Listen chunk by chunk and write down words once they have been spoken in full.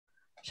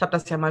Ich habe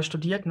das ja mal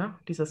studiert, ne?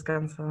 Dieses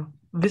ganze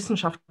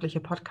wissenschaftliche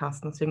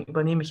Podcasten. Deswegen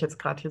übernehme ich jetzt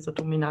gerade hier so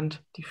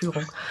dominant die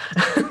Führung.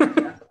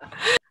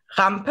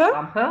 Rampe.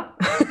 Rampe.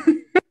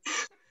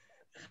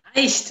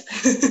 Reicht.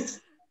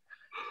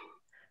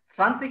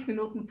 20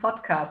 Minuten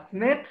Podcast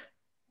mit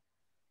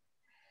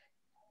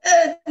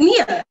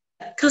Mir,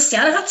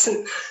 Christiane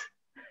Hutson.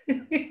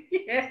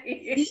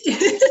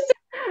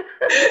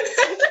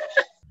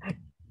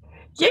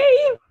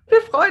 Yay,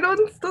 wir freuen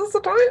uns, das ist so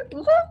toll.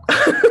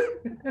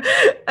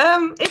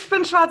 Ich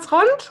bin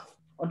schwarz-rund.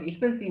 Und ich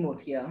bin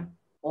Simut hier.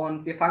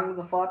 Und wir fangen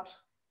sofort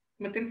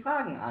mit den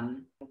Fragen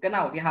an.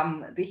 Genau, wir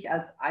haben dich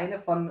als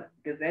eine von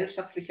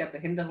gesellschaftlicher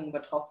Behinderung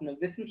betroffene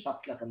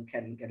Wissenschaftlerin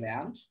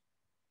kennengelernt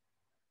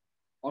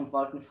und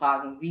wollten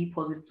fragen, wie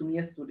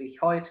positionierst du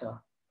dich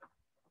heute?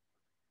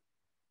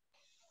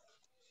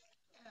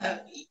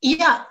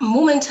 Ja,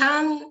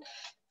 momentan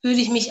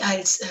würde ich mich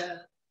als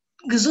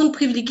gesund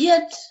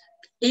privilegiert,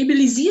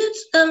 abilisiert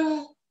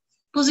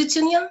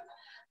positionieren.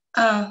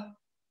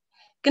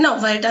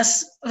 Genau, weil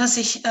das, was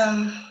ich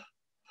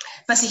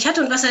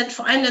hatte und was halt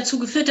vor allem dazu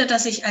geführt hat,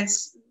 dass ich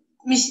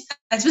mich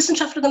als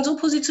Wissenschaftlerin so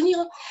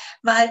positioniere,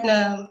 war halt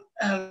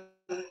eine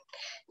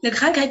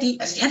Krankheit, die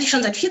hatte ich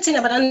schon seit 14,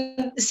 aber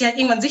dann ist sie halt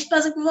irgendwann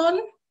sichtbar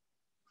geworden.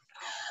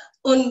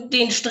 Und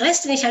den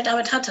Stress, den ich halt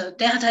damit hatte,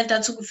 der hat halt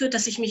dazu geführt,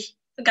 dass ich mich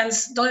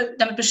ganz doll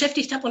damit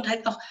beschäftigt habe und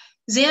halt auch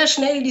sehr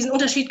schnell diesen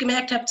Unterschied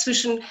gemerkt habe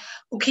zwischen,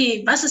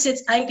 okay, was ist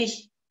jetzt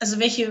eigentlich, also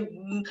welche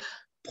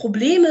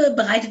Probleme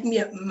bereitet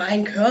mir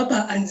mein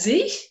Körper an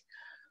sich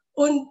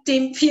und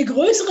dem viel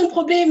größeren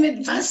Problem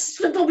mit, was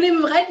für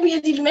Probleme bereiten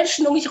mir die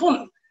Menschen um mich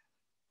rum.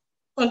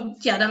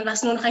 Und ja, dann war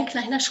es nur noch ein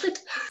kleiner Schritt.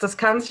 Das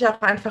kann sich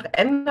auch einfach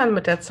ändern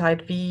mit der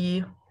Zeit,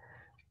 wie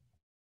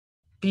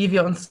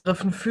wir uns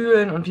Begriffen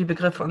fühlen und wie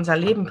Begriffe unser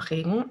Leben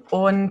prägen.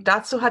 Und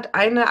dazu hat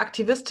eine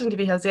Aktivistin, die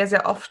wir ja sehr,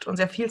 sehr oft und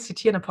sehr viel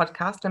zitieren im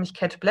Podcast, nämlich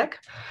Kate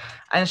Black,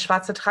 eine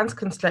schwarze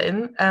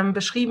Transkünstlerin,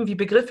 beschrieben, wie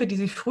Begriffe, die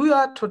sie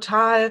früher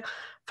total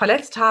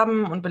verletzt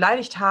haben und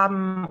beleidigt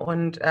haben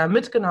und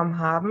mitgenommen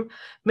haben,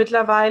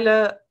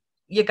 mittlerweile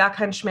ihr gar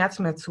keinen Schmerz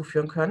mehr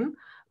zuführen können,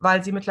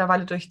 weil sie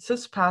mittlerweile durch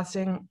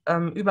Cis-Passing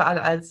überall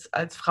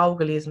als Frau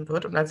gelesen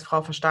wird und als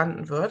Frau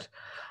verstanden wird.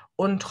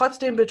 Und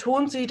trotzdem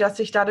betont sie, dass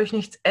sich dadurch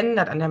nichts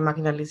ändert an der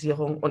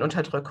Marginalisierung und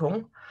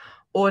Unterdrückung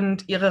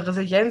und ihre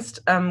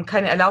Resilienz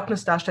keine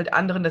Erlaubnis darstellt,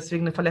 anderen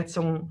deswegen eine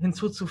Verletzung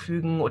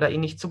hinzuzufügen oder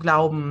ihnen nicht zu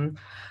glauben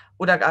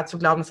oder gar zu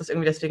glauben, dass das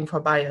irgendwie deswegen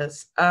vorbei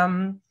ist.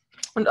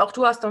 Und auch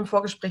du hast im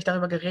Vorgespräch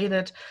darüber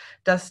geredet,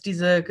 dass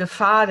diese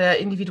Gefahr der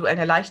individuellen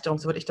Erleichterung,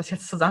 so würde ich das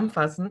jetzt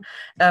zusammenfassen,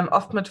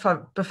 oft mit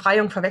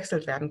Befreiung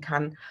verwechselt werden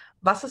kann.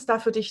 Was ist da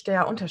für dich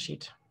der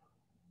Unterschied?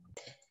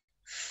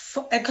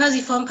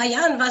 Quasi vor ein paar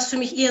Jahren war es für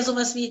mich eher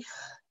sowas wie,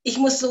 ich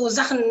muss so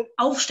Sachen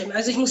aufstimmen.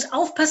 Also ich muss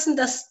aufpassen,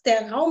 dass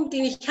der Raum,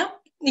 den ich habe,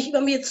 nicht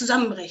über mir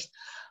zusammenbricht.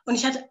 Und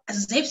ich hatte,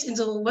 also selbst in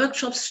so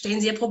Workshops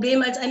stehen sie ja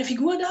Probleme als eine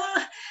Figur da,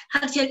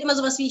 hatte ich halt immer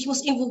sowas wie, ich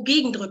muss irgendwo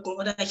gegendrücken.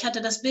 Oder ich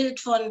hatte das Bild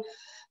von,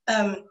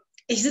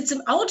 ich sitze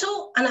im Auto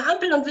an der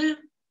Ampel und will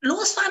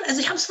losfahren, also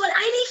ich habe es voll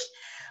eilig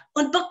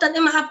und bock dann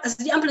immer ab.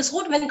 Also die Ampel ist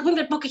rot und wenn grün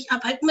wird, bock ich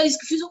ab. Halt immer dieses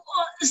Gefühl so,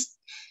 oh,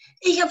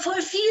 ich habe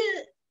voll viel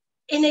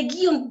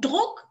Energie und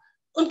Druck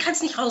und kann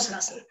es nicht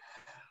rauslassen.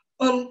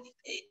 Und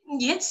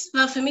jetzt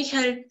war für mich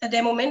halt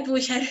der Moment, wo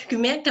ich halt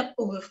gemerkt habe,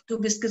 oh,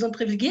 du bist gesund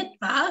privilegiert,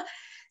 war,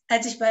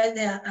 als ich bei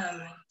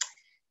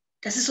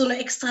das ist so eine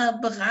extra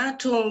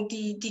Beratung,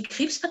 die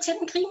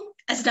Krebspatienten kriegen.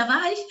 Also da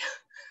war ich.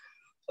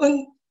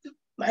 Und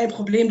mein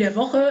Problem der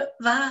Woche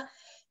war,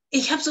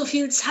 ich habe so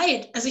viel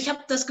Zeit. Also ich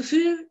habe das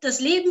Gefühl, das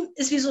Leben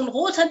ist wie so ein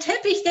roter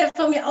Teppich, der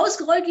von mir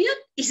ausgerollt wird.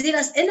 Ich sehe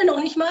das Ende noch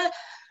nicht mal.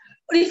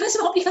 Und ich weiß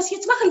überhaupt nicht, was ich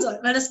jetzt machen soll,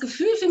 weil das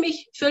Gefühl für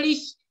mich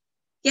völlig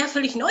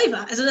neu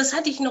war. Also das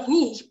hatte ich noch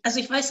nie. Also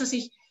ich weiß, dass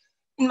ich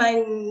in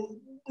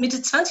meinen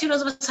Mitte 20 oder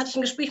sowas hatte ich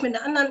ein Gespräch mit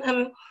einer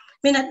anderen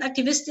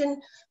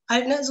Minderheitenaktivistin,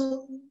 halt, ne,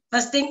 so,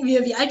 was denken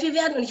wir, wie alt wir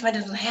werden? Und ich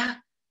meinte so, naja,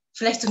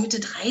 vielleicht so Mitte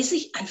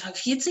 30, Anfang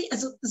 40,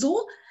 also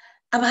so.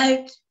 Aber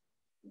halt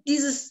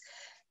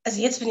also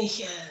jetzt bin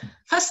ich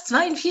fast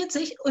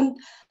 42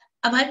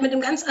 aber halt mit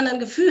einem ganz anderen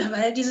Gefühl,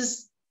 weil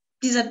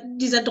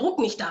dieser Druck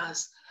nicht da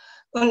ist.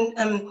 Und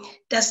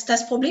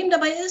das Problem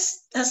dabei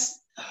ist,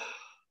 dass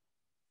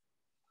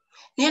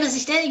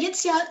ich da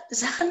jetzt ja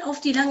Sachen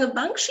auf die lange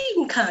Bank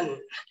schieben kann.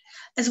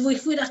 Also wo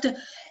ich früher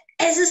dachte,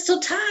 es ist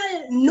total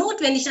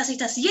notwendig, dass ich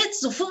das jetzt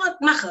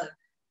sofort mache,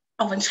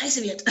 auch wenn es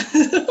scheiße wird.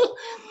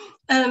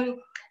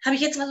 Habe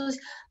ich jetzt mal so,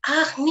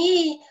 ach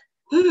nee,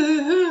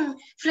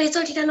 vielleicht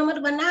sollte ich da nochmal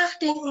drüber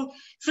nachdenken,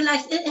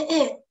 vielleicht,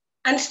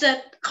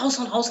 anstatt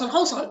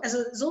raushauen.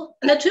 Also so,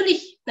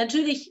 natürlich,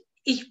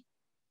 ich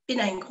bin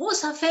ein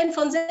großer Fan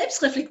von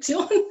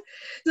Selbstreflexion,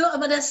 so,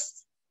 aber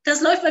das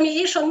läuft bei mir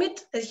eh schon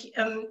mit. Ich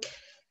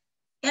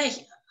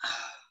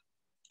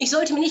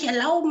sollte mir nicht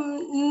erlauben,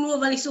 nur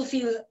weil ich so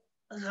viel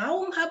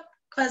Raum habe,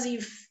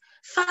 quasi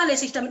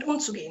fahrlässig damit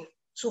umzugehen.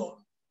 So.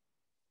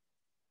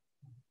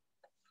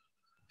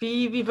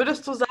 Wie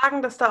würdest du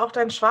sagen, dass da auch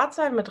dein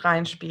Schwarzsein mit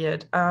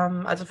reinspielt?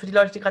 Also für die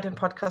Leute, die gerade den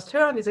Podcast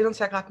hören, die sehen uns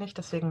ja gerade nicht,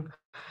 deswegen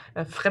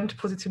fremd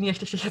positioniere ich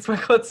dich jetzt mal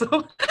kurz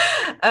so.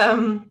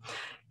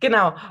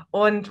 Genau.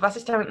 Und was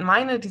ich damit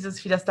meine,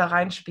 wie das da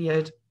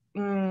reinspielt.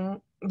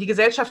 Die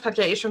Gesellschaft hat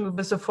ja eh schon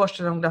gewisse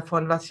Vorstellungen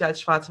davon, was wir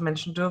als schwarze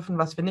Menschen dürfen,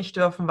 was wir nicht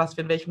dürfen, was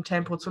wir in welchem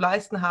Tempo zu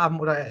leisten haben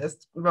oder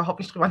erst überhaupt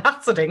nicht drüber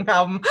nachzudenken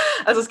haben.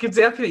 Also es gibt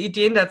sehr viele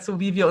Ideen dazu,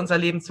 wie wir unser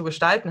Leben zu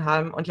gestalten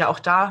haben. Und ja auch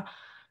da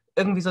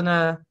irgendwie so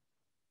eine,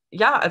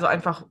 ja, also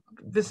einfach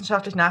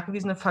wissenschaftlich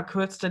nachgewiesene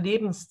verkürzte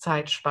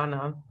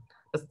Lebenszeitspanne.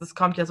 Das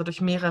kommt ja so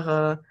durch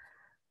mehrere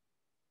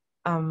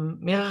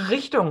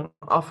Richtungen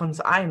auf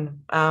uns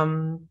ein.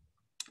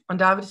 Und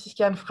da würde ich dich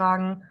gerne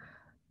fragen,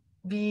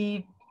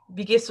 wie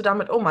gehst du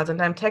damit um? Also in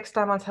deinem Text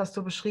damals hast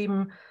du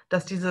beschrieben,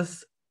 dass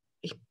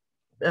ich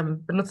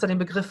benutze den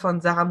Begriff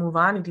von Sarah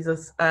Movani,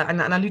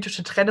 eine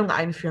analytische Trennung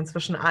einführen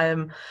zwischen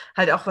allem,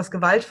 halt auch was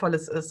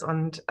Gewaltvolles ist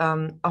und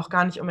auch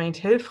gar nicht unbedingt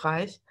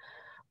hilfreich.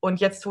 Und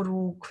jetzt, wo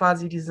du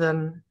quasi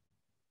diesen,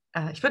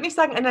 ich würde nicht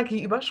sagen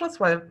Energieüberschuss,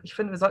 weil ich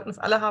finde, wir sollten es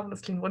alle haben,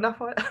 das klingt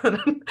wundervoll,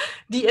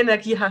 die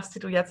Energie hast, die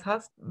du jetzt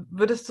hast,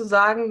 würdest du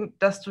sagen,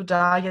 dass du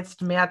da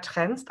jetzt mehr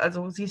trennst?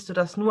 Also siehst du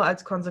das nur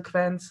als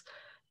Konsequenz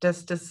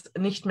des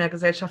nicht mehr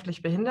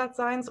gesellschaftlich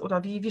Behindertseins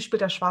oder wie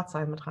spielt das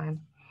Schwarzsein mit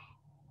rein?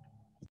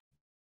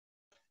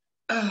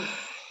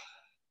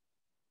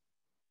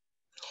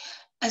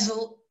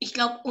 Also ich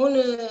glaube,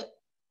 ohne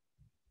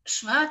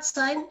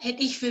Schwarzsein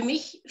hätte ich für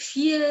mich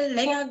viel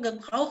länger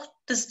gebraucht,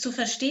 das zu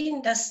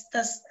verstehen, dass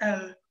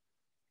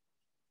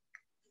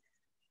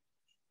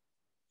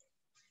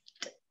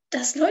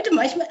Leute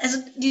manchmal, also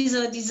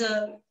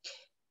diese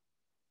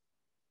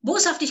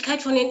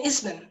Boshaftigkeit von den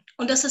Ismen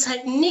und dass es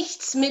halt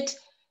nichts mit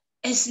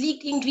es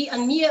liegt irgendwie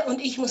an mir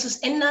und ich muss es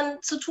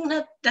ändern zu tun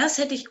hat, das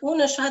hätte ich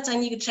ohne Schwarzsein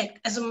nie gecheckt.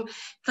 Also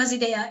quasi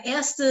der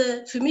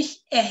erste für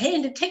mich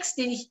erhellende Text,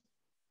 den ich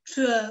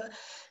für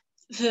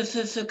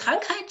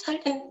Krankheit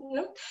halt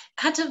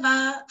hatte,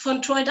 war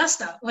von Troy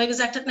Duster, wo er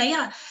gesagt hat,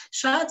 naja,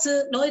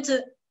 schwarze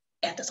Leute,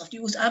 er hat das auf die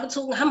USA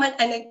bezogen, haben halt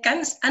eine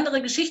ganz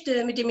andere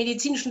Geschichte mit dem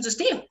medizinischen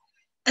System.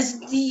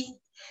 Also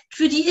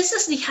für die ist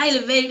es nicht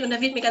heile Welt und da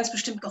wird mir ganz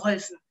bestimmt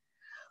geholfen.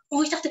 Und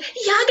wo ich dachte,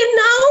 ja,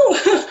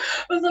 genau!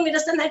 Und so mir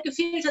das dann halt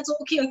gefehlt hat, so,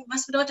 okay, und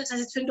was bedeutet das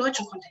jetzt für den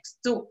deutschen Kontext?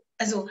 So,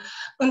 also,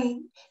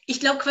 und ich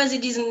glaube quasi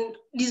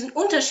diesen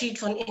Unterschied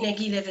von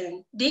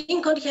Energieleveln,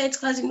 den konnte ich ja jetzt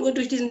quasi nur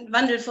durch diesen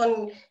Wandel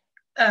von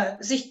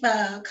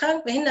sichtbar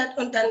krank, behindert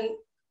und dann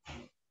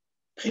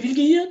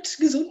privilegiert,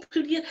 gesund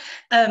privilegiert,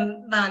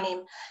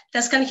 wahrnehmen.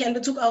 Das kann ich ja in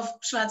Bezug auf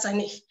Schwarzsein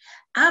nicht.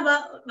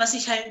 Aber was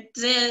ich halt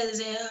sehr,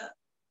 sehr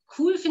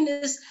cool finde,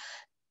 ist,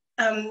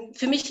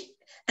 für mich,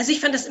 also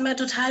ich fand das immer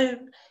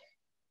total,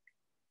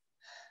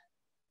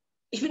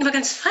 ich bin immer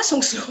ganz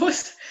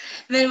fassungslos,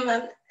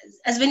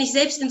 wenn ich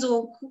selbst in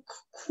so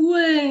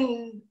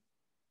coolen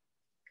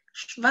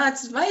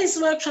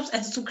Schwarz-Weiß-Workshops,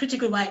 also zu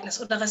Critical Whiteness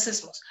oder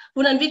Rassismus,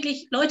 wo dann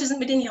wirklich Leute sind,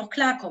 mit denen ich auch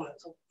klarkomme.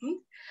 So.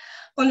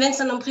 Und wenn es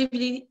dann um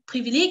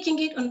Privilegien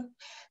geht und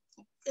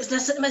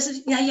das immer so,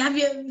 naja,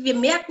 wir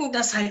merken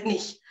das halt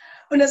nicht.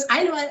 Und das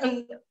eine Mal,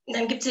 und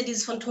dann gibt es ja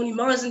dieses von Toni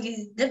Morrison,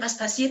 was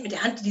passiert mit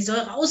der Hand, die die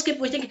Säure ausgibt,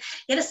 wo ich denke,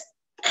 ja,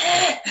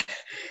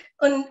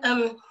 und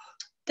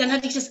dann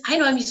hatte ich das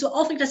einmal mich so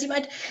aufgeregt, dass sie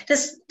meint,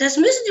 das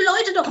müssen die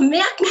Leute doch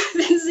merken,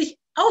 wenn sie sich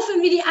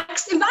aufhören wie die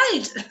Axt im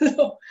Wald.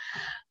 So.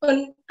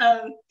 Und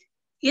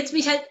jetzt bin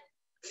ich halt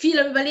viel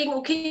am Überlegen,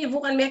 okay,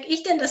 woran merke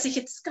ich denn, dass ich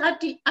jetzt gerade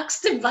die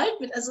Axt im Wald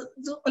bin? Also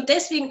so, und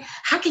deswegen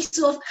hacke ich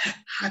so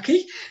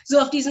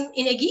auf diesen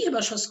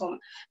Energieüberschuss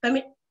rum,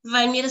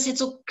 weil mir das jetzt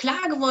so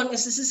klar geworden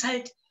ist. Es ist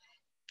halt,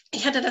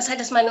 ich hatte das halt,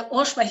 dass meine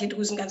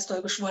Ohrspeicheldrüsen ganz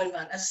doll geschwollen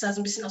waren. Also es sah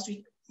so ein bisschen aus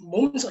wie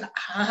Mums oder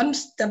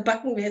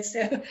Hamsterbacken wäre jetzt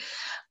der.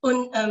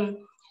 Und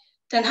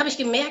dann habe ich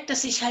gemerkt,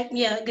 dass ich halt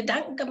mir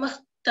Gedanken gemacht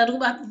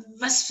darüber,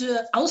 was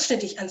für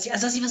Ausschnitt ich anziehe.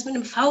 Also dass ich was mit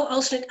einem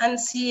V-Ausschnitt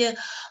anziehe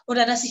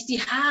oder dass ich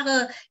die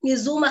Haare mir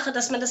so mache,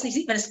 dass man das nicht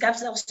sieht, weil es gab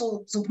auch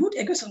so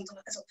Blutergüsse und so.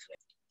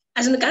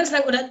 Also eine ganz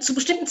lange, oder zu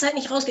bestimmten Zeiten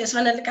nicht rausgehe. Es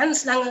war eine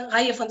ganz lange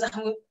Reihe von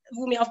Sachen,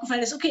 wo mir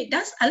aufgefallen ist, okay,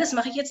 das alles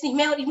mache ich jetzt nicht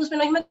mehr und ich muss mir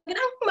noch nicht mal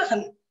Gedanken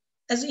machen.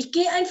 Also ich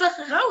gehe einfach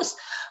raus.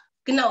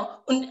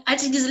 Genau. Und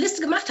als ich diese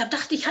Liste gemacht habe,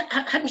 dachte ich,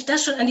 hat mich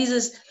das schon an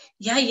dieses,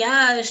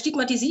 ja,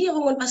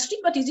 Stigmatisierung und was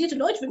stigmatisierte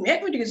Leute für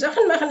merkwürdige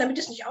Sachen machen, damit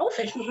es nicht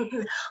auffällt.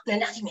 Und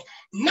dann dachte ich mir,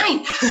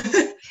 nein,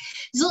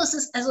 so ist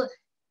es. Also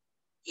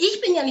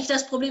ich bin ja nicht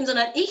das Problem,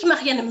 sondern ich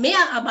mache ja eine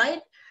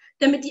Mehrarbeit,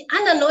 damit die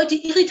anderen Leute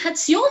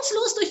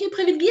irritationslos durch ihr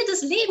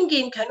privilegiertes Leben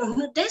gehen können. Und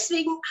nur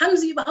deswegen haben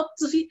sie überhaupt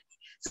so viel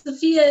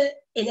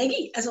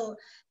Energie. Also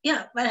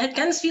ja, weil halt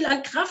ganz viel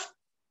an Kraft,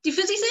 die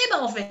für sich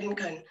selber aufwenden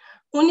können.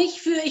 Und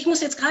nicht ich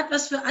muss jetzt gerade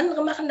was für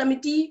andere machen,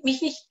 damit die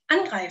mich nicht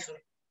angreifen.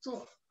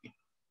 So.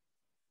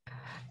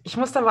 Ich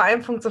muss da bei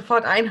einem Punkt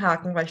sofort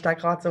einhaken, weil ich da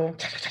gerade so,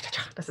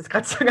 das ist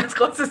gerade so ein ganz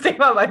großes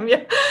Thema bei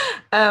mir.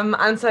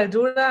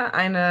 Anzaldúa,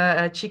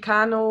 eine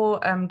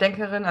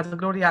Chicano-Denkerin, also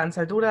Gloria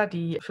Anzaldúa,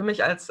 die für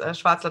mich als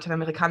schwarze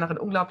Lateinamerikanerin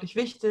unglaublich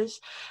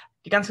wichtig,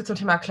 die ganz viel zum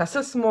Thema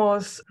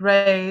Klassismus,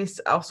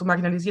 Race, auch so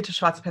marginalisierte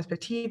schwarze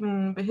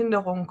Perspektiven,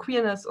 Behinderung,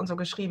 Queerness und so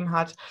geschrieben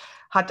hat,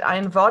 hat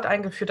ein Wort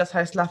eingeführt, das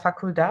heißt La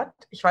Facultad.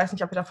 Ich weiß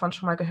nicht, ob ihr davon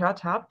schon mal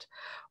gehört habt.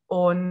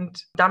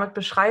 Und damit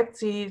beschreibt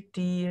sie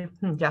die,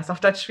 ja, ist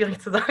auf Deutsch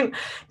schwierig zu sagen,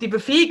 die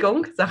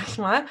Befähigung, sag ich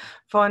mal,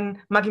 von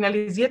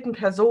marginalisierten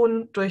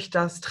Personen durch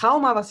das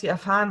Trauma, was sie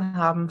erfahren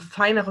haben,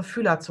 feinere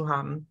Fühler zu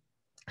haben.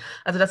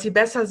 Also, dass sie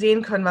besser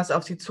sehen können, was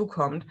auf sie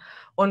zukommt.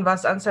 Und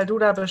was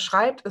Ansalduda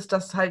beschreibt, ist,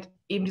 dass halt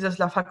eben dieses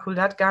La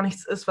Facultad gar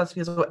nichts ist, was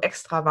wir so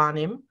extra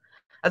wahrnehmen.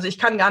 Also ich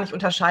kann gar nicht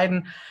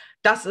unterscheiden,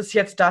 das ist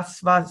jetzt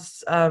das,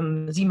 was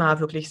Sima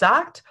wirklich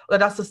sagt, oder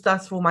das ist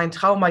das, wo mein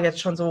Trauma jetzt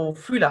schon so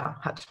Fühler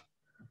hat.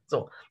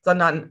 So,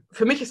 sondern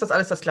für mich ist das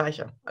alles das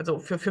Gleiche. Also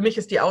für mich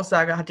ist die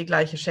Aussage, hat die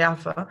gleiche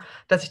Schärfe.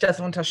 Dass ich das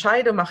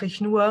unterscheide, mache ich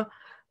nur,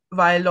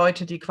 weil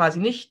Leute, die quasi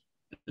nicht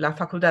La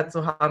Facultad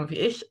so haben wie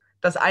ich,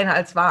 das eine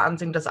als wahr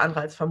ansehen, das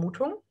andere als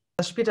Vermutung.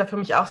 Das spielt da für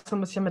mich auch so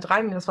ein bisschen mit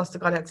rein, das, was du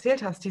gerade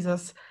erzählt hast,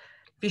 dieses,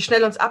 wie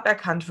schnell uns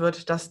aberkannt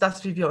wird, dass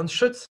das, wie wir uns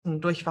schützen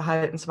durch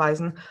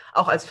Verhaltensweisen,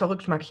 auch als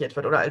verrückt markiert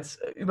wird oder als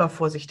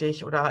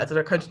übervorsichtig oder, also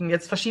da könnten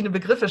jetzt verschiedene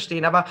Begriffe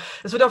stehen, aber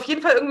es wird auf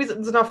jeden Fall irgendwie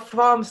in so einer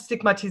Form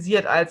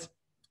stigmatisiert als,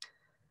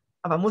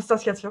 aber muss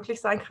das jetzt wirklich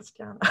sein,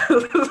 Christiane?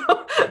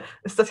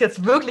 Ist das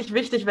jetzt wirklich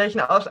wichtig,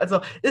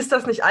 also ist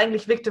das nicht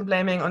eigentlich Victim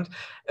Blaming? Und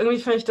irgendwie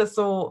finde ich das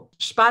so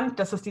spannend,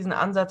 dass es diesen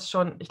Ansatz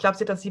schon, ich glaube,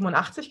 sie hat das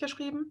 87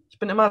 geschrieben. Ich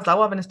bin immer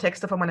sauer, wenn es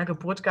Texte von meiner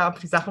Geburt gab,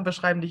 die Sachen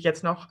beschreiben, die ich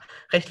jetzt noch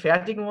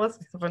rechtfertigen muss.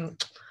 Ich so bin,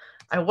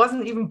 I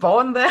wasn't even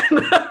born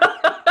then.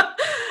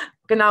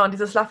 Genau, und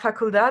dieses La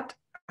Facultad,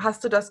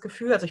 hast du das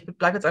Gefühl, also ich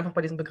bleibe jetzt einfach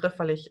bei diesem Begriff,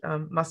 weil ich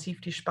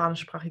massiv die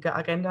spanischsprachige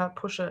Agenda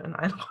pushe in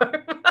allen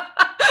Räumen.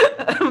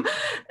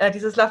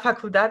 Dieses La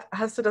Facultad,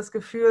 hast du das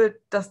Gefühl,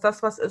 dass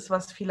das was ist,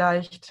 was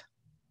vielleicht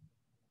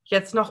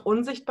jetzt noch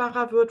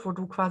unsichtbarer wird, wo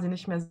du quasi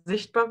nicht mehr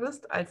sichtbar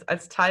bist,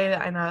 als Teil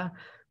einer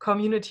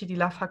Community, die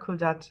La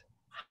Facultad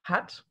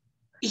hat?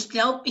 Ich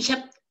glaube,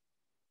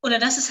 oder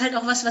das ist halt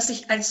auch was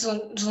ich als so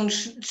eine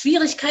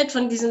Schwierigkeit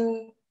von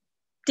diesem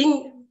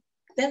Ding,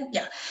 ne,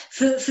 ja,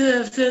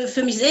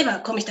 für mich selber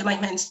komme ich da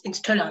manchmal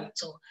ins Töllern.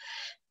 So.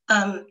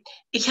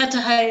 Ich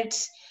hatte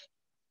halt,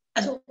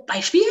 also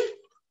Beispiel,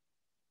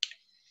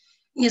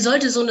 mir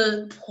sollte so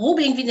eine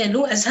Probe irgendwie in der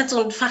Lunge, also es hat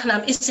so einen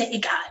Fachnamen, ist ja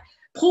egal.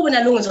 Probe in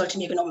der Lunge sollte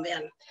mir genommen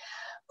werden.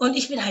 Und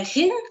ich bin halt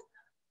hin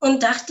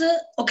und dachte,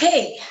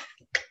 okay,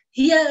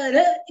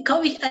 hier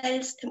komme ich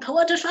als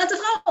empowerte schwarze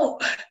Frau.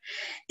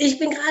 Ich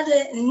bin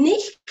gerade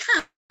nicht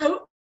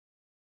krank.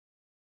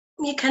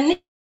 Mir kann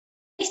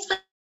nichts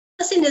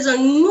passieren, der soll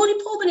nur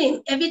die Probe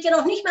nehmen. Er wird ja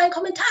noch nicht mal einen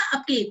Kommentar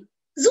abgeben.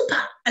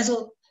 Super.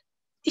 Also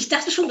ich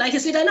dachte schon gleich,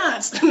 ist wieder ein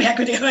Arzt.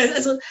 Merkwürdigerweise.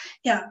 Also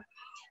ja.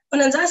 Und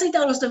dann saß ich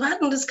da und musste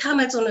warten und es kam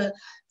halt so eine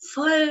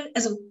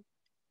also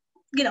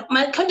genau,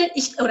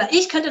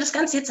 ich könnte das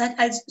Ganze jetzt halt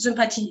als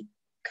Sympathie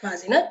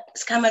quasi, ne?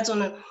 Es kam halt so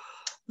eine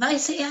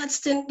weiße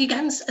Ärztin, die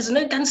ganz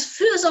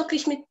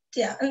fürsorglich mit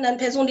der anderen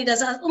Person, die da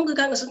saß,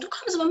 umgegangen ist und du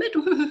kommst aber mit.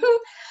 Und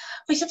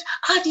ich dachte,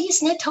 die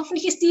ist nett,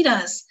 hoffentlich ist die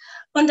das.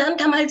 Und dann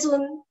kam halt so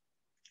ein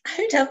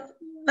alter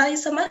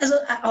weißer Mann, also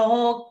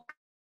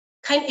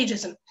kein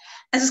Ageism.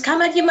 Also es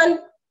kam halt jemand,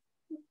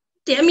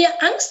 der mir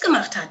Angst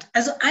gemacht hat.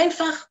 Also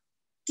einfach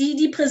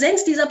die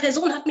Präsenz dieser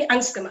Person hat mir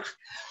Angst gemacht.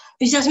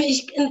 Und ich dachte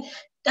mir,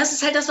 das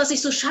ist halt das, was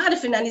ich so schade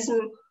finde an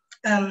diesem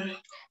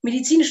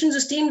medizinischen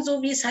System,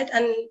 so wie es halt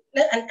an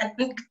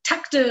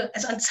Takte,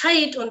 also an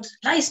Zeit und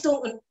Leistung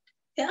und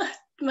ja,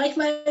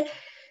 manchmal,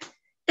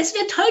 es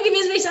wäre toll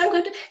gewesen, wenn ich sagen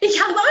könnte,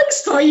 ich habe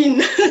Angst vor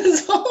Ihnen.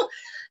 So.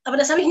 Aber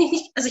das habe ich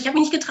nicht, also ich habe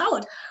mich nicht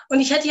getraut. Und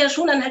ich hätte ja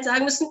schon dann halt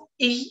sagen müssen,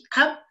 ich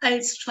habe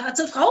als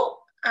schwarze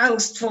Frau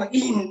Angst vor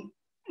Ihnen.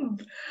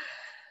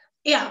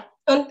 Ja,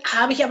 und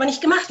habe ich aber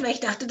nicht gemacht, weil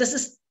ich dachte, das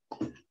ist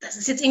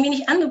jetzt irgendwie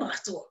nicht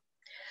angebracht so.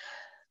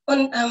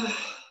 Und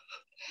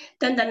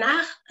dann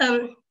danach,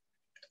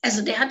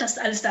 also der hat das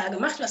alles da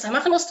gemacht, was er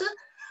machen musste.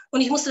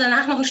 Und ich musste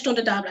danach noch eine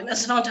Stunde da bleiben.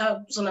 Also es war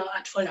unter so einer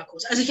Art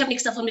Vollnarkose. Also ich habe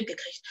nichts davon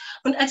mitgekriegt.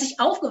 Und als ich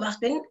aufgewacht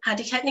bin,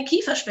 hatte ich halt eine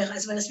Kiefersperre,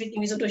 also weil das wird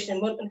irgendwie so durch den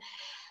Mund. Und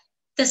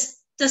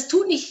das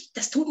tut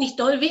nicht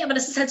doll weh, aber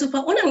das ist halt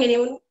super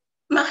unangenehm und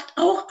macht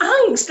auch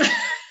Angst.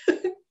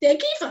 Der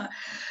Kiefer.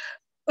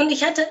 Und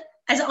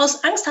also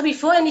aus Angst habe ich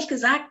vorher nicht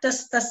gesagt,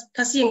 dass das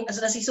passieren,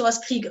 also dass ich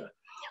sowas kriege.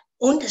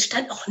 Und es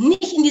stand auch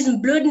nicht in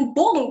diesem blöden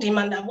Bogen, den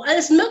man da, wo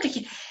alles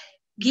Mögliche.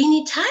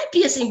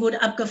 Genitalpiercing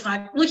wurde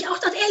abgefragt, wo ich auch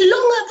dachte,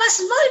 Lunge, was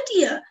wollt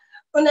ihr?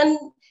 Und dann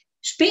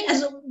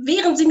also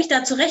während sie mich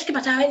da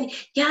zurechtgebracht haben,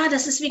 ja,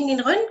 das ist wegen den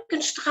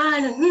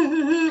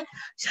Röntgenstrahlen.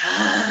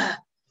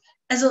 Ja,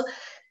 also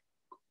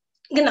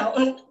genau.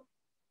 Und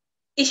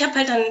ich habe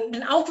halt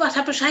dann aufgewacht,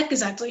 habe Bescheid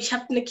gesagt, so ich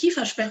habe eine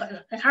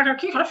Kiefersperre. Ich habe eine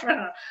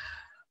Kiefersperre.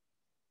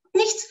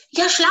 Nichts.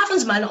 Ja, schlafen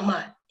Sie mal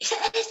nochmal. Ich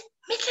sage,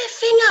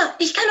 Mittelfinger,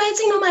 ich kann doch jetzt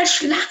nicht nochmal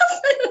schlafen.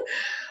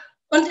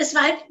 Und es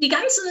war halt die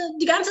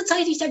ganze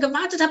Zeit, die ich da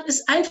gewartet habe,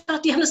 ist einfach,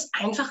 die haben das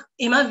einfach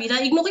immer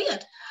wieder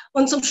ignoriert.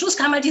 Und zum Schluss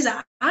kam halt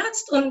dieser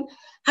Arzt und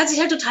hat sich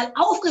halt total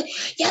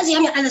aufgeregt. Ja, Sie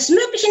haben ja alles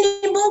Mögliche in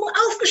dem Bogen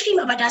aufgeschrieben,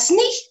 aber das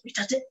nicht. Ich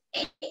dachte,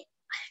 ey,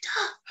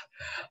 Alter,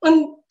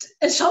 Und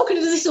es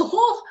schaukelte sich so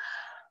hoch.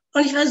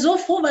 Und ich war so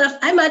froh, weil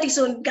auf einmal hatte ich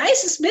so einen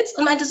Geistesblitz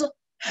und meinte so,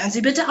 hören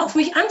Sie bitte auf,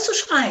 mich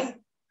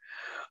anzuschreien.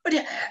 Und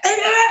ja,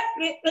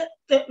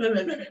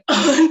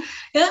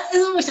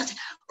 also ich dachte,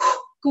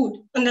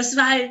 gut. Und das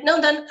war halt, ne,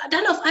 und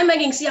dann auf einmal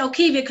ging es, ja,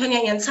 okay, wir können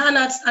ja Ihren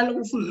Zahnarzt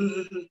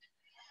anrufen.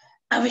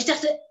 Aber ich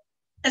dachte,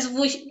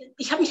 also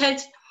ich habe mich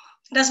halt,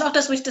 das war auch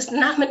das, wo ich das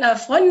danach mit einer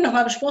Freundin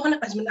nochmal besprochen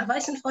habe, also mit einer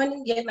weißen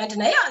Freundin, die meinte,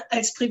 naja,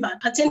 als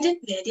Privatpatientin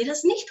wäre dir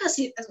das nicht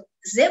passiert. Also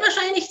sehr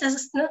wahrscheinlich, dass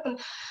es, ne,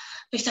 und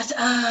ich dachte,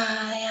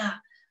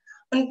 ja.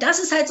 Und das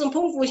ist halt so ein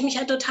Punkt, wo ich mich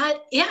halt total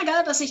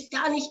ärgere, dass ich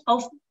gar nicht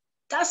auf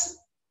das,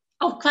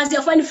 auch quasi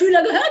auf meine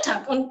Fühler gehört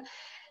habe. Und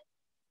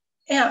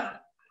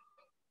ja.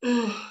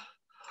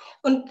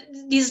 Und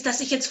dieses, dass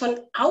ich jetzt von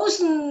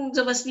außen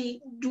sowas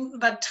wie du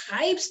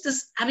übertreibst,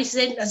 das habe ich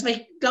selten, also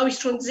weil ich, glaube ich,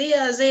 schon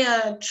sehr,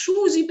 sehr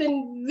choosy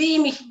bin,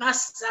 wem ich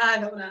was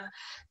sage oder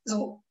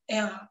so,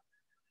 ja.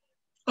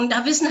 Und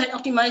da wissen halt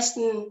auch die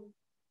meisten,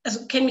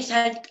 also kennen mich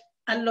halt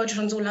alle Leute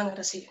schon so lange,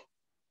 dass sie,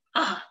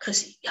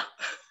 Chrissy, ja.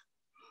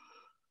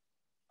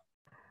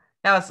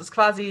 Ja, es ist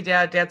quasi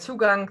der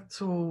Zugang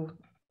zu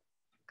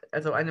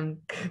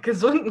einem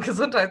gesunden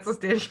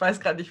Gesundheitssystem. Ich weiß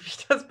gerade nicht, wie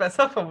ich das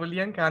besser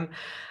formulieren kann.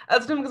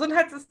 Also einem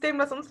Gesundheitssystem,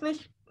 das uns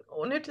nicht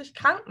unnötig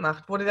krank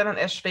macht, wurde dann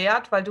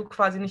erschwert, weil du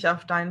quasi nicht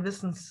auf deinen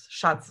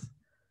Wissensschatz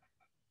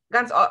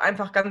ganz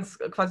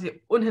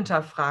quasi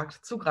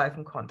unhinterfragt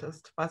zugreifen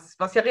konntest,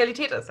 was ja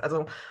Realität ist.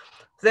 Also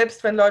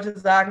selbst wenn Leute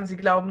sagen, sie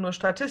glauben nur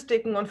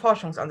Statistiken und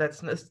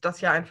Forschungsansätzen, ist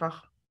das ja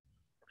einfach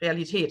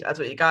Realität.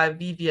 Also egal,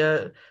 wie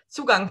wir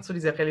Zugang zu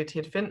dieser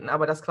Realität finden,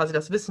 aber dass quasi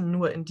das Wissen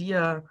nur in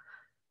dir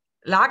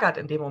lagert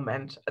in dem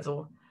Moment.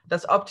 Also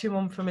das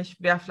Optimum für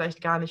mich wäre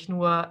vielleicht gar nicht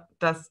nur,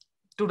 dass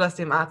du das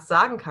dem Arzt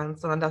sagen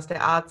kannst, sondern dass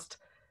der Arzt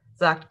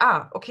sagt,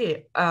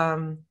 okay,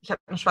 ich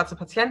habe eine schwarze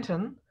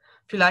Patientin,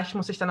 vielleicht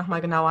muss ich dann nochmal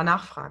genauer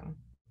nachfragen,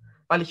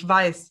 weil ich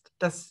weiß,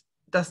 dass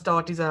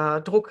dort dieser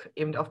Druck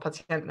eben auf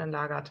Patienten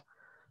lagert.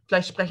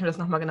 Vielleicht sprechen wir das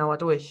nochmal genauer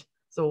durch.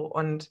 So,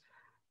 und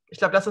ich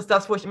glaube, das ist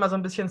das, wo ich immer so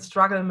ein bisschen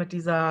struggle mit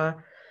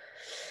dieser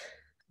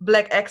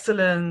Black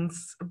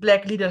Excellence,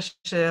 Black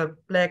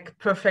Leadership, Black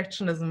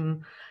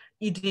Perfectionism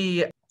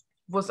Idee,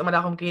 wo es immer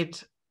darum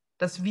geht,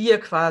 dass wir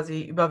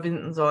quasi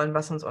überwinden sollen,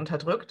 was uns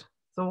unterdrückt.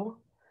 So.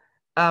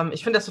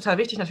 Ich finde das total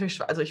wichtig,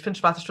 natürlich, also ich finde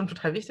schwarze Stimmen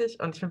total wichtig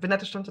und ich finde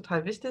behinderte Stimmen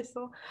total wichtig,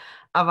 so.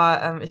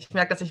 Aber ich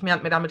merke, dass ich mehr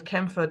und mehr damit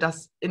kämpfe,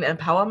 das in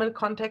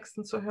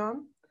Empowerment-Kontexten zu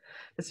hören.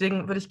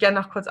 Deswegen würde ich gerne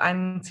noch kurz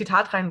ein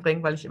Zitat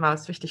reinbringen, weil ich immer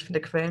es wichtig finde,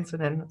 Quellen zu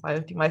nennen,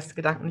 weil die meisten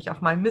Gedanken nicht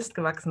auf meinem Mist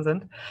gewachsen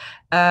sind.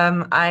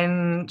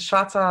 Ein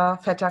schwarzer,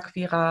 fetter,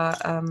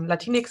 queerer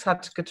Latinx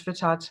hat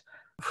getwittert,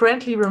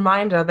 friendly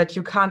reminder that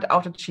you can't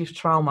out-achieve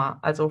trauma.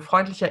 Also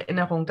freundliche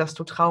Erinnerung, dass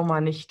du Trauma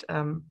nicht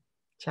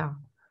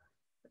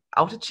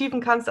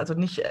out-achieven kannst, also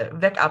nicht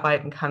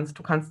wegarbeiten kannst.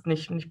 Du kannst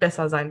nicht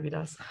besser sein wie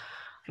das.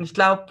 Und ich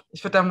glaube,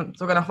 ich würde damit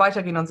sogar noch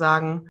weitergehen und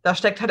sagen, da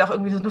steckt halt auch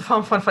irgendwie so eine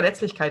Form von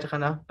Verletzlichkeit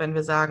drin, wenn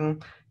wir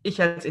sagen,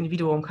 ich als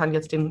Individuum kann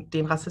jetzt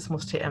den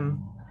Rassismus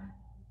TM,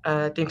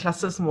 den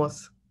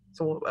Klassismus,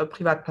 so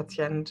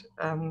Privatpatient,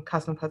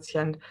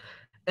 Kassenpatient,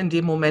 in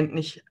dem Moment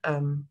nicht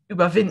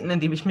überwinden,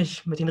 indem ich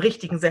mich mit den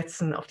richtigen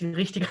Sätzen auf die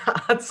richtige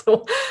Art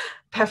so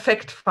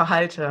perfekt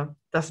verhalte,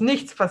 dass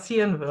nichts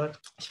passieren wird.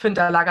 Ich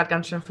finde, da lagert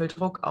ganz schön viel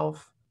Druck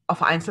auf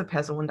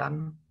Einzelpersonen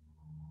dann.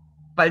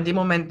 Weil in dem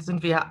Moment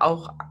sind wir ja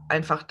auch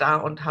einfach da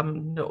und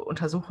haben eine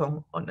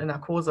Untersuchung und eine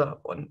Narkose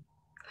und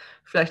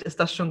vielleicht ist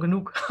das schon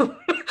genug,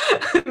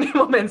 in dem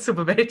Moment zu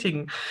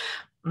bewältigen.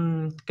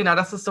 Genau,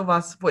 das ist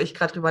sowas, wo ich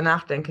gerade drüber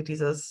nachdenke,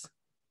 dieses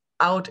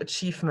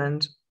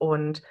Out-Achievement.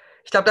 Und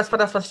ich glaube, das war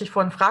das, was ich dich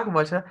vorhin fragen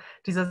wollte,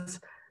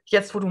 dieses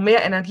jetzt, wo du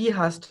mehr Energie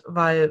hast,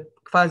 weil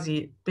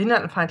quasi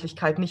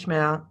Behindertenfeindlichkeit nicht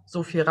mehr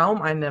so viel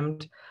Raum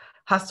einnimmt,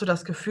 hast du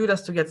das Gefühl,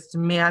 dass du jetzt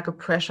mehr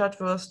gepressured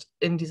wirst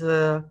in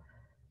dieses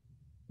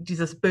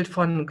Bild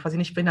von quasi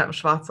nicht behindertem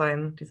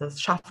Schwarzsein,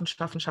 dieses Schaffen,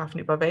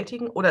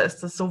 überwältigen? Oder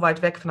ist es so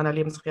weit weg von deiner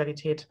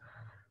Lebensrealität,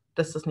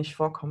 dass das nicht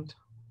vorkommt?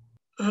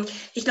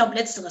 Ich glaube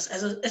Letzteres.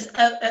 Also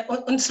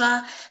und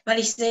zwar, weil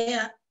es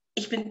klingt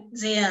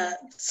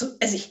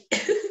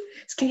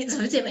jetzt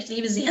so witzig, aber ich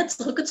lebe sehr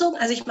zurückgezogen.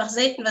 Also ich mache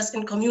selten was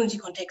in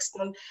Community-Kontexten.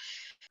 Und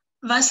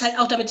was halt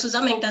auch damit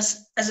zusammenhängt,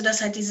 dass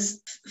halt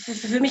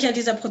für mich halt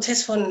dieser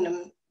Prozess von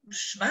einem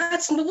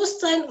schwarzen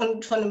Bewusstsein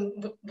und von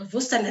einem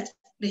Bewusstsein als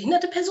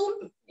behinderte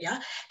Personen, ja,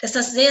 dass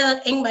das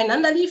sehr eng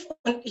beieinander lief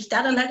und ich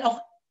da dann halt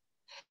auch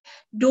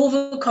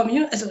doofe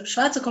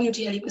schwarze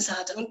Community-Erlebnisse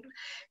hatte. Und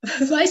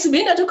weiße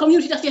behinderte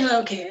Community dachte ich,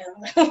 okay,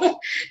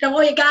 da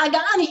brauche ich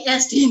gar nicht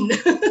erst hin.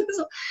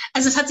 So.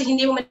 Also es hat sich in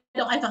dem Moment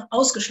auch einfach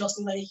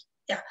ausgeschlossen, weil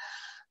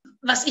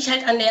was ich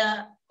halt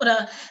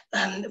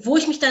wo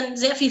ich mich dann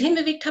sehr viel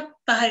hinbewegt habe,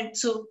 war halt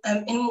so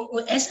im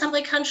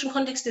US-amerikanischen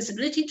Kontext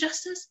Disability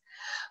Justice.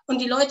 Und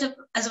die Leute,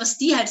 also was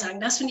die halt sagen,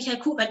 das finde ich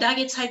halt cool, weil da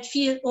geht es halt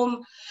viel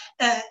um,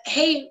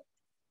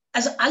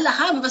 also alle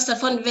haben was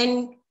davon,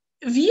 wenn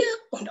wir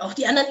und auch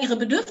die anderen ihre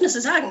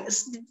Bedürfnisse sagen.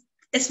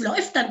 Es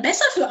läuft dann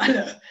besser für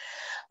alle.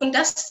 Und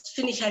das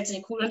finde ich halt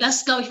sehr cool. Und das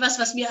ist, glaube ich,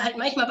 was mir halt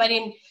manchmal bei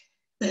den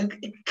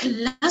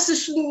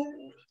klassischen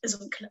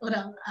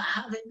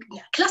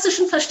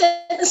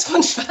Verständnis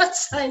von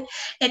Schwarzsein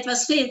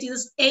etwas fehlt.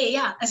 Dieses,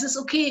 ja, es ist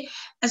okay,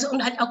 also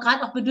und halt auch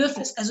gerade auch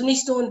Bedürfnis. Also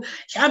nicht so ein,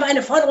 ich habe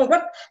eine Forderung,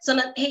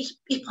 sondern ich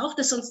brauche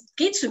das, sonst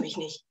geht es für mich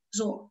nicht.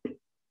 So.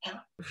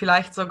 Ja.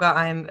 Vielleicht sogar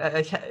ein,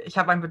 ich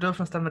habe ein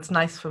Bedürfnis, damit es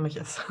nice für mich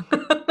ist.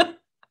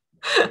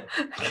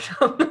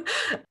 Genau.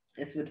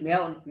 Es wird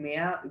mehr und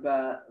mehr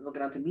über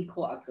sogenannte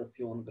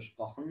Mikroaggressionen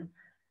gesprochen.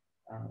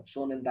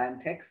 Schon in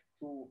deinem Text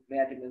zu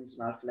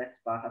mehrdimensional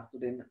verletzbar hast du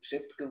den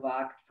Shift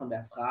gewagt von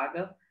der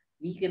Frage,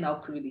 wie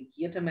genau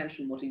privilegierte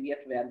Menschen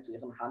motiviert werden zu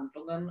ihren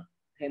Handlungen,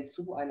 hin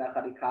zu einer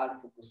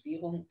radikalen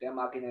Fokussierung der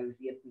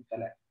marginalisierten,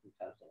 verletzten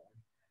Person.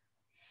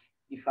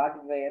 Die Frage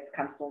wäre jetzt,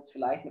 kannst du uns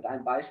vielleicht mit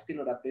einem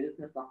Beispiel oder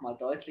Bildnis nochmal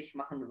deutlich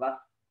machen, was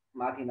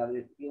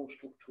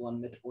Marginalisierungsstrukturen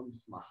mit uns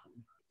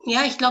machen?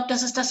 Ja, ich glaube,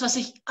 das ist das, was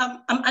ich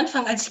am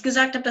Anfang, als ich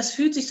gesagt habe, das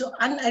fühlt sich so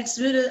an, als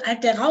würde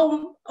halt der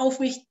Raum auf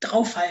mich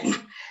drauffallen.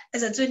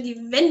 Also als würden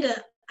die Wände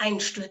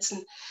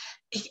einstürzen.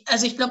 Ich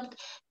glaube,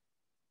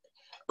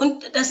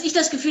 und dass ich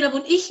das Gefühl habe,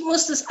 und ich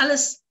muss das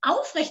alles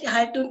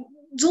aufrechterhalten und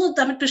so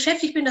damit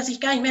beschäftigt bin, dass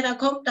ich gar nicht mehr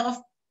darauf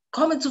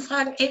komme zu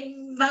fragen,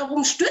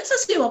 warum stürzt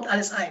das hier überhaupt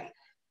alles ein?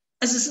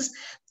 Also es ist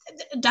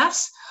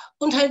das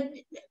und halt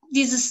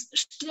dieses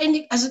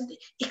ständig, also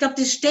ich glaube,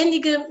 das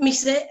ständige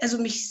mich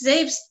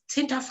selbst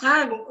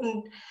hinterfragen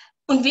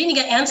und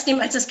weniger ernst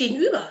nehmen als das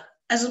Gegenüber.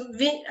 Also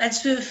als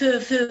für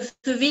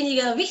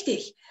weniger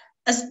wichtig.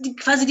 Also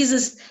quasi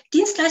dieses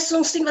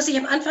Dienstleistungsding, was ich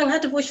am Anfang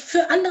hatte, wo ich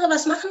für andere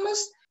was machen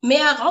muss,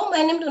 mehr Raum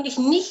einnimmt und ich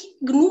nicht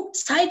genug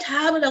Zeit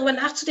habe, darüber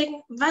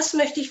nachzudenken, was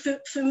möchte ich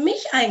für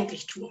mich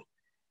eigentlich tun.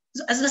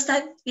 Also das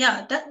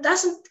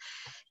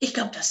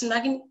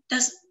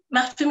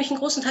macht für mich einen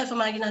großen Teil von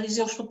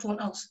Marginalisierungsstrukturen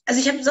aus.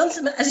 Also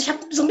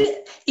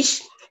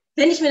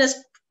wenn ich mir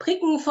das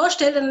Pricken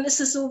vorstelle, dann ist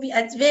es so, wie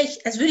als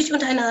würde ich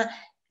unter einer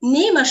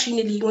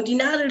Nähmaschine liegen und die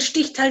Nadel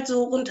sticht halt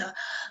so runter.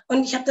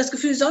 Und ich habe das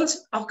Gefühl,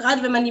 sonst, auch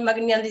gerade wenn man die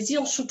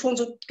Marginalisierungsstrukturen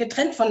so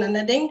getrennt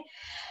voneinander denkt,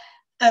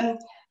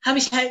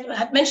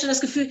 hat Menschen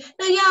das Gefühl,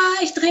 naja,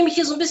 ich drehe mich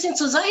hier so ein bisschen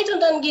zur Seite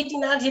und dann geht die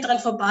Nadel hier dran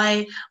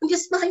vorbei. Und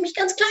jetzt mache ich mich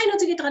ganz klein und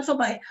sie geht dran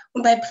vorbei.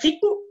 Und bei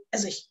Pricken,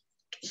 also ich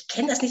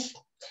kenne das nicht.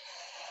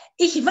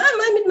 Ich war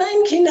mal mit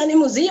meinen Kindern im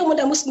Museum und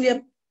da mussten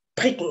wir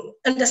pricken.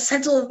 Und das ist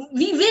halt so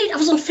wie wild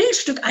auf so ein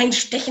Filzstück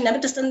einstechen,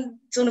 damit das dann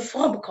so eine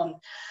Form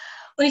bekommt.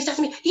 Und ich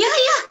dachte mir, ja,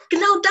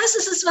 genau das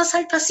ist es, was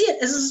halt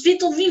passiert. Es wird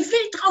so wie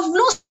wild drauf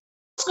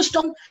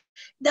losgestochen.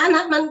 Dann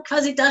hat man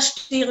quasi das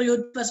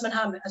Stereotyp, was man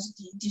haben will, also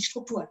die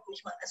Strukturen.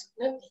 Nicht mal, also,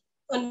 ne?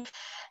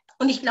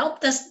 Und ich glaube,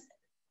 dass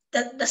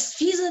das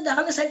Fiese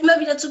daran ist halt immer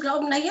wieder zu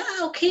glauben, naja,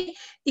 okay,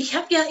 ich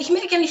merke ja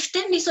nicht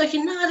ständig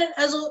solche Nadeln,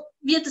 also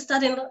wird es da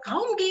den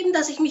Raum geben,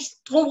 dass ich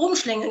mich drumherum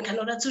schlängeln kann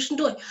oder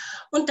zwischendurch.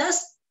 Und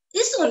das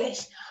ist so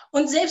nicht.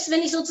 Und selbst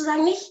wenn ich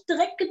sozusagen nicht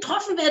direkt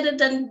getroffen werde,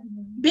 dann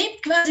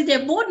bebt quasi der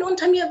Boden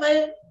unter mir,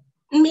 weil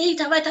 1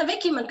 Meter weiter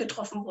weg jemand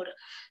getroffen wurde.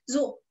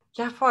 So.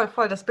 Ja, voll.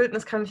 Das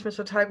Bildnis kann ich mir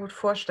total gut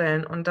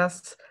vorstellen. Und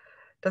das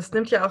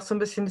nimmt ja auch so ein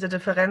bisschen diese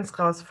Differenz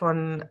raus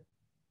von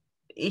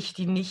ich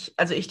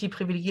die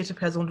privilegierte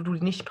Person, du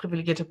die nicht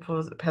privilegierte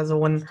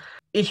Person.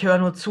 Ich höre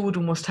nur zu,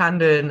 du musst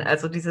handeln.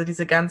 Also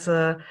diese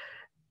ganze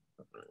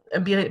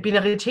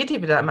Binarität,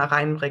 die wir da immer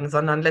reinbringen,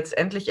 sondern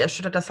letztendlich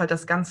erschüttert das halt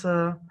das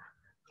ganze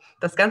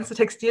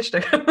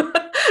Textilstück.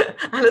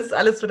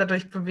 Alles wird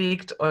dadurch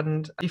bewegt.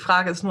 Und die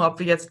Frage ist nur, ob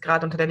wir jetzt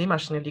gerade unter der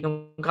Nähmaschine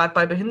liegen. Und gerade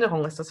bei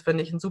Behinderung ist das,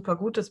 finde ich, ein super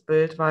gutes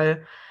Bild,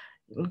 weil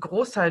ein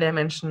Großteil der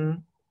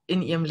Menschen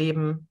in ihrem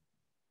Leben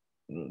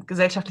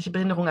gesellschaftliche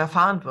Behinderung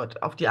erfahren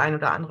wird, auf die eine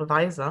oder andere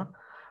Weise.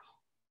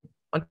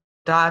 Und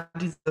da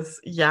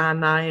dieses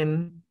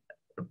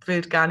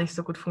Ja-Nein-Bild gar nicht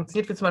so gut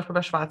funktioniert, wie zum Beispiel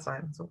bei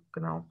Schwarzsein. So,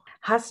 genau.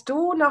 Hast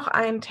du noch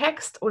einen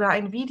Text oder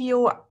ein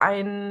Video,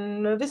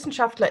 eine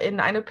Wissenschaftlerin,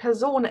 eine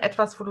Person,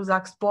 etwas, wo du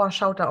sagst, boah,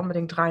 schaut da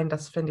unbedingt rein,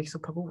 das finde ich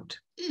super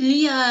gut?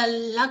 Lia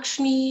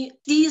Lakshmi,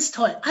 die ist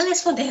toll.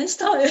 Alles von der ist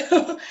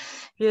toll.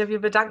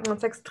 Wir bedanken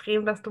uns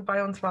extrem, dass du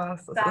bei uns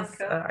warst. Es Danke.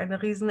 ist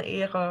eine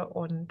Riesenehre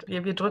und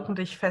wir drücken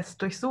dich fest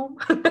durch Zoom,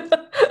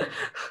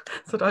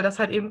 so doll das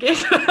halt eben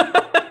geht.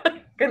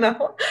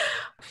 Genau.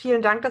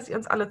 Vielen Dank, dass ihr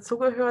uns alle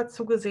zugehört,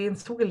 zugesehen,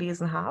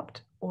 zugelesen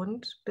habt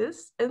und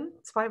bis in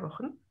 2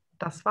 Wochen.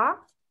 Das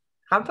war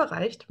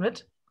RampeReicht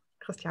mit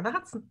Christiane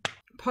Hutson.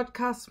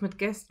 Podcasts mit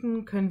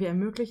Gästen können wir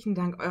ermöglichen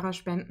dank eurer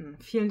Spenden.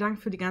 Vielen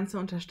Dank für die ganze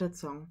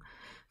Unterstützung.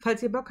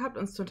 Falls ihr Bock habt,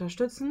 uns zu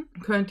unterstützen,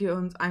 könnt ihr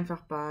uns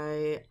einfach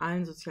bei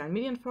allen sozialen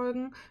Medien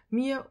folgen.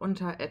 Mir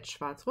unter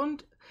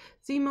 @schwarzrund,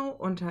 Simo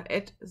unter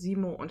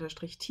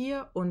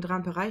 @simo_tier und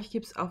RampeReicht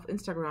gibt es auf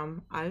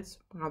Instagram als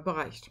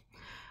RampeReicht.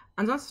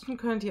 Ansonsten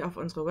könnt ihr auf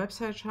unsere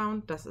Website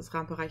schauen, das ist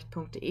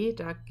rampereicht.de.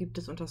 Da gibt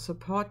es unter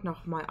Support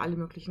nochmal alle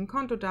möglichen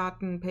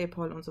Kontodaten,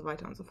 PayPal und so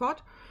weiter und so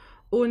fort.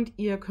 Und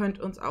ihr könnt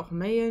uns auch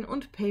mailen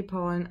und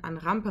PayPalen an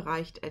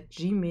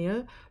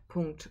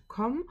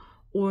rampereicht@gmail.com.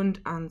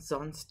 Und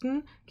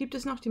ansonsten gibt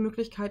es noch die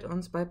Möglichkeit,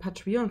 uns bei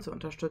Patreon zu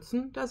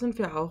unterstützen. Da sind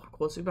wir auch,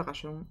 große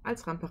Überraschung,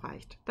 als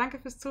RampeReicht. Danke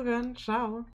fürs Zuhören. Ciao.